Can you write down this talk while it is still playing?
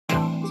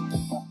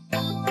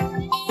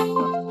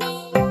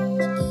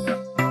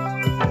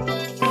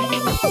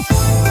Okay,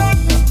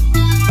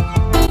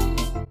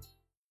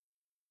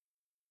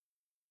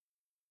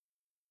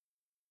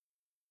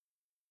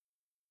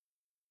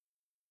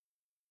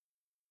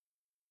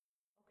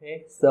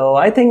 so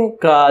I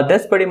think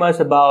that's pretty much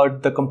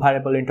about the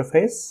comparable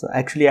interface.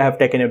 Actually, I have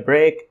taken a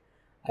break,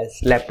 I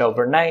slept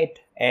overnight,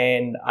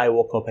 and I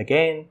woke up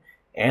again,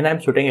 and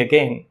I'm shooting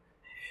again.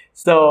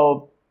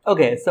 So,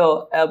 okay,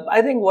 so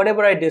I think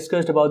whatever I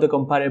discussed about the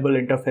comparable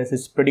interface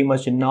is pretty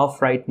much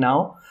enough right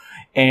now.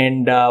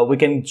 And we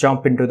can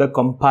jump into the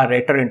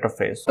comparator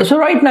interface. So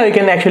right now you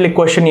can actually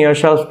question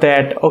yourself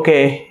that,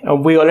 okay,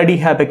 we already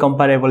have a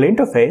comparable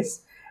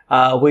interface,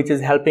 which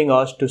is helping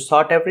us to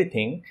sort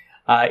everything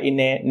in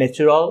a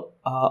natural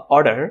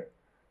order.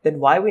 Then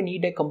why we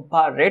need a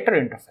comparator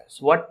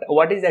interface?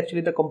 What is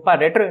actually the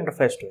comparator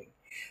interface doing?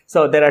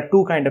 So there are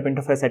two kind of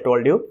interface I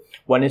told you.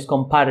 One is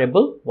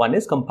comparable, one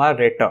is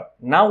comparator.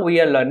 Now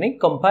we are learning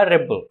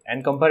comparable,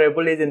 and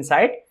comparable is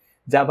inside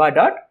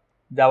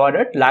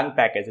java.lang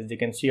package, as you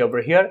can see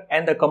over here.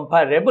 And the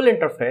comparable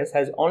interface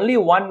has only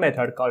one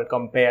method called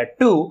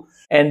comapreTo,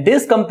 and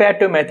this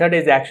comapreTo method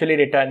is actually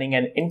returning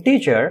an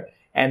integer,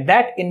 and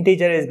that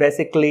integer is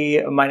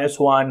basically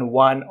 -1,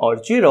 1 or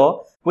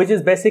 0, which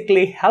is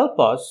basically help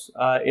us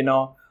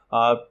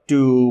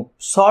to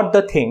sort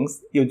the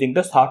things using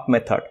the sort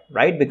method,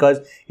 right? Because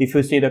if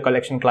you see the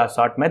collection class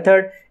sort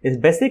method is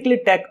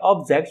basically take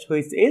objects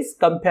which is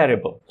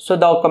comparable. So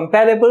the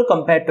comparable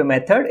comapreTo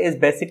method is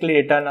basically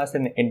return us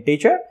an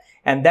integer,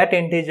 and that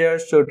integer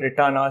should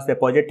return us a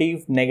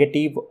positive,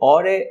 negative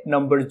or a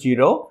number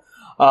 0,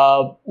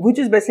 which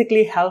is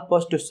basically help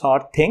us to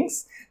sort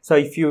things. So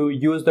if you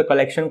use the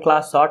collection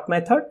class sort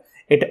method,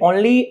 it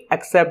only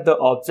accept the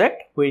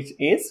object which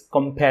is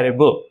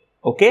comparable.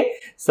 Okay,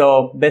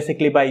 so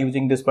basically by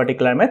using this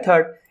particular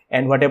method,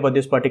 and whatever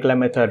this particular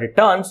method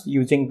returns,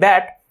 using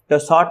that, the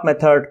sort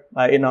method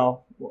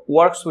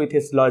works with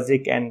its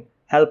logic and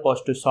help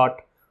us to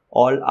sort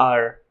all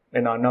our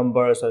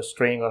numbers or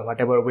string or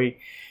whatever we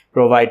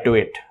provide to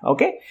it.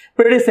 Okay,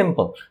 pretty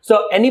simple.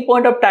 So any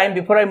point of time,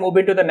 before I move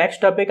into the next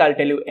topic, I'll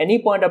tell you,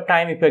 any point of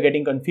time if you're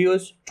getting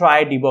confused,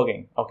 try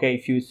debugging. Okay,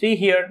 if you see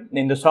here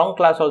in the song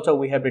class also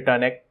we have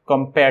returned a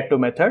comapreTo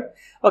method.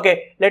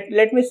 Okay, let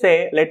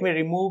me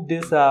remove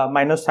this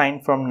minus sign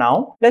from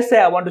now. Let's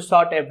say I want to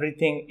sort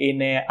everything in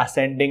a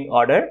ascending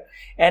order,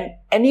 and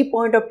any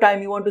point of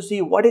time you want to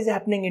see what is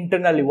happening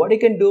internally, what you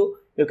can do,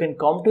 you can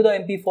come to the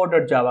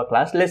mp4.java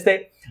class. Let's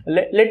say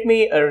let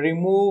me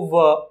remove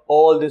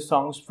all the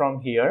songs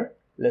from here.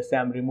 Let's say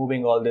I'm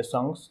removing all the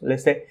songs.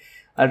 Let's say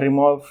I'll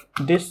remove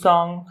this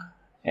song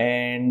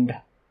and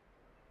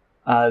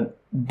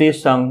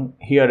this song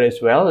here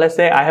as well. Let's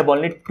say I have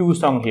only two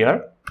songs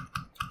here,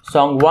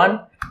 song 1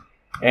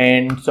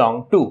 and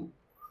song 2.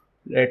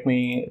 Let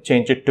me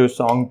change it to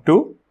song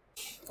 2.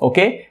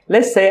 Okay,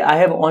 let's say I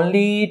have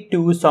only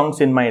two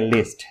songs in my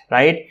list,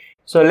 right?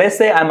 So let's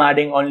say I'm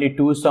adding only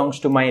two songs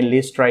to my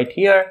list right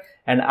here,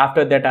 and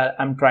after that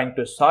I'm trying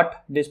to sort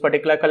this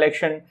particular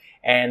collection,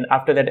 and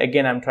after that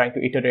again I'm trying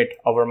to iterate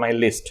over my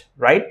list,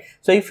 right?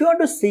 So if you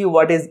want to see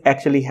what is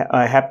actually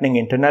happening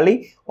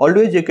internally,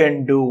 always you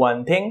can do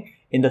one thing.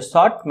 In the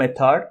sort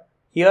method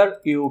here,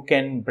 you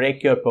can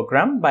break your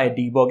program by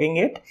debugging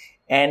it,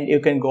 and you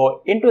can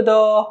go into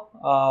the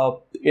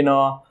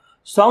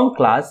song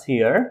class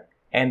here,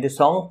 and the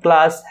song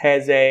class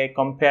has a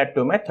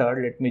comapreTo method.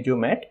 Let me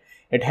zoom it.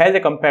 It has a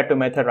comapreTo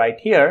method right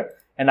here,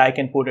 and I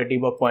can put a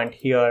debug point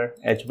here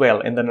as well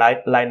in the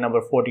line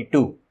number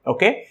 42.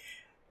 Okay,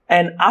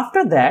 and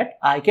after that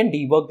I can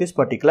debug this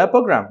particular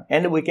program,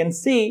 and we can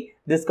see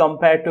this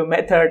comapreTo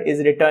method is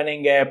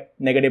returning a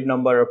negative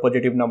number or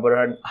positive number,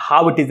 and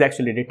how it is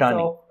actually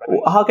returning.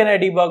 So how can I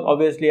debug?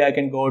 Obviously I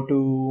can go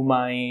to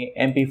my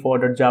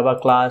mp4.java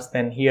class,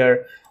 then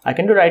here I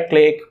can do right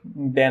click,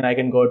 then I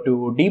can go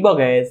to debug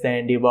as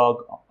and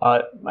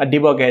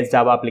debug as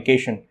Java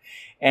application.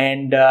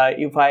 And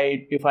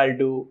if I'll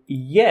do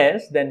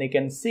yes, then you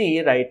can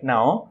see right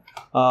now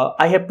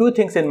I have two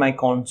things in my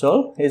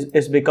console.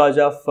 Is because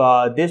of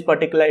this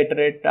particular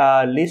iterate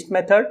list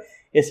method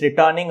is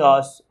returning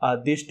us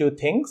these two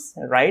things,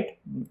 right?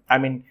 I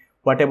mean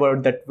whatever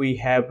that we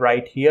have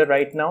right here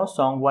right now,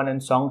 song 1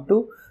 and song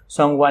 2.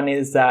 Song 1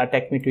 is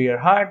Take Me to Your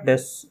Heart,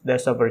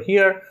 that's over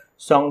here.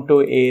 Song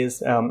 2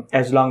 is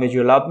As Long As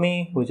You Love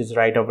Me, which is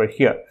right over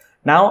here.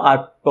 Now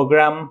our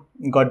program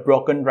got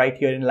broken right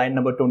here in line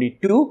number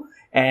 22,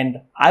 and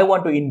I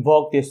want to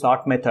invoke this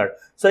sort method.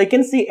 So you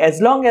can see,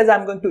 as long as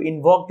I'm going to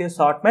invoke this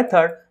sort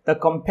method, the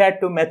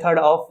comapreTo method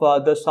of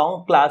the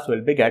song class will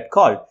be get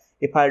called.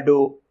 If I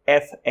do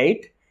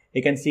F8,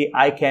 you can see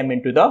I came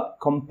into the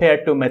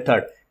comapreTo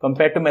method.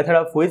 comapreTo method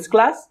of which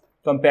class?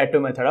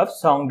 comapreTo method of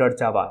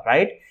song.java,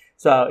 right?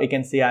 So you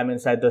can see I'm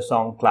inside the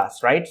song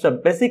class, right? So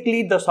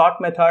basically the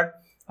sort method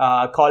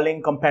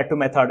calling comapreTo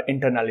method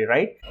internally,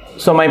 right?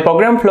 So my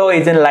program flow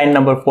is in line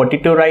number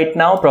 42 right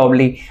now.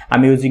 Probably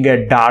I'm using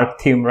a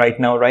dark theme right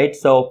now, right?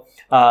 So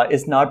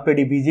it's not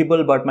pretty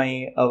visible, but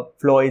my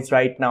flow is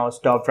right now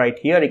stopped right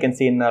here. You can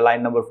see in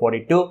line number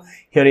 42.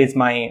 Here is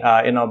my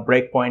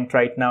breakpoint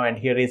right now, and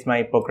here is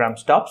my program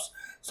stops.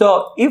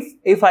 So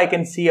if I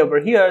can see over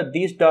here,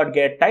 this dot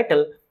get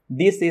title,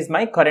 this is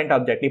my current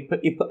object.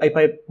 If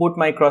I put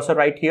my cursor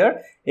right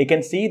here, you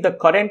can see the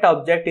current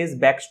object is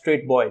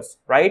Backstreet Boys,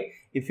 right?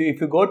 If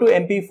you go to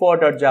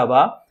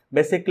mp4.java,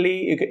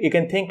 basically you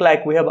can think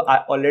like we have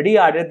already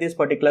added this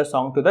particular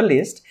song to the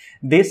list.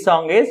 This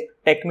song is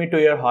Take Me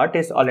to Your Heart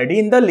is already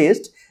in the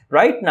list.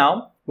 Right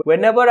now,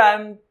 whenever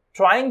I'm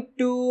trying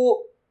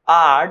to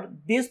add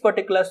this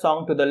particular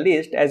song to the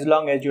list, As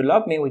Long As You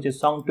Love Me, which is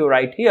song 2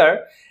 right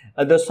here,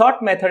 the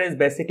sort method is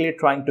basically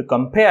trying to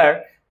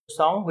compare the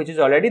song which is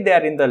already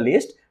there in the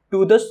list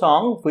to the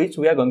song which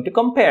we are going to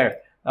compare.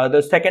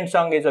 The second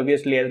song is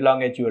obviously As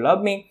Long As You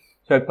Love Me.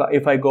 So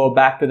if I go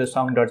back to the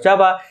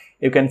song.java,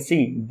 you can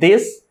see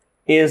this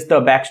is the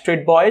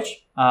Backstreet Boys,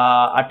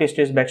 artist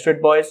is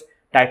Backstreet Boys,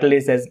 title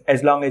is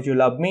As Long As You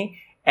Love Me,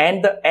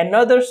 and the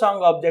another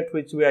song object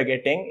which we are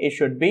getting, it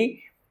should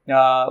be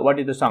what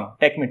is the song?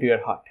 Take Me to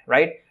Your Heart,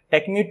 right?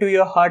 Take Me to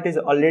Your Heart is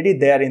already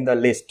there in the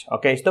list.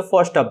 Okay, it's the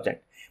first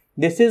object.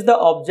 This is the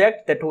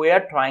object that we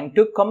are trying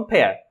to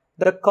compare,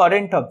 the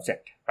current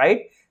object,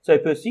 right? So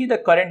if you see, the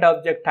current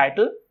object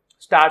title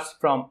starts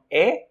from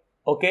A,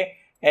 okay,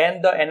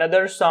 and the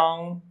another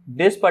song,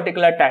 this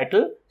particular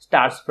title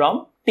starts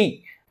from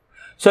T.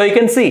 So you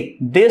can see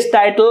this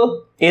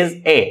title is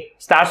A,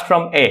 starts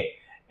from A,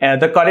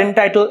 the current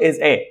title is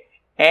A,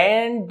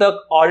 and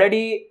the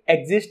already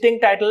existing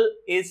title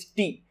is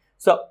T.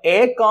 So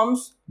A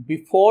comes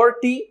before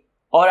T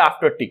or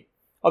after T.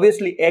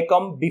 Obviously A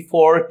comes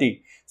before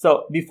T.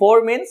 So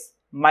before means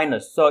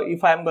minus. So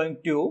if I am going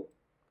to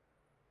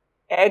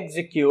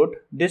execute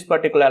this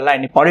particular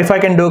line, or if I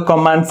can do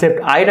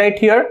Command-Shift-I right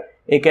here,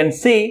 you can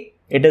see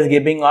it is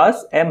giving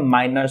us a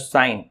minus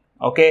sign.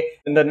 Okay,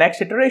 in the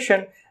next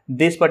iteration,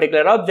 this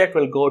particular object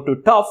will go to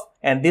top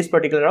and this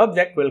particular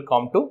object will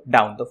come to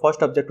down. The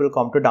first object will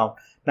come to down.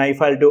 Now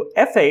if I'll do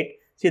F8,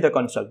 see the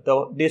console.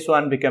 So this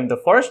one became the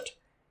first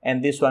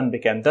and this one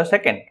became the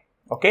second.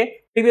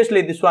 Okay,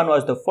 previously this one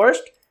was the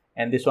first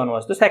and this one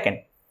was the second.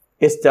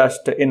 It's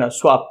just, you know,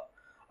 swap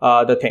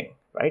the thing,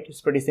 right?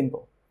 It's pretty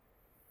simple.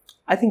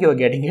 I think you're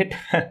getting it.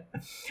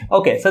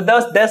 Okay, so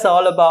that's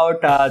all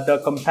about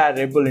the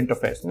comparable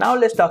interface. Now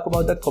let's talk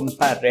about the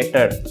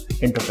comparator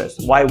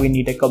interface. Why we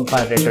need a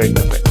comparator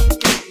interface.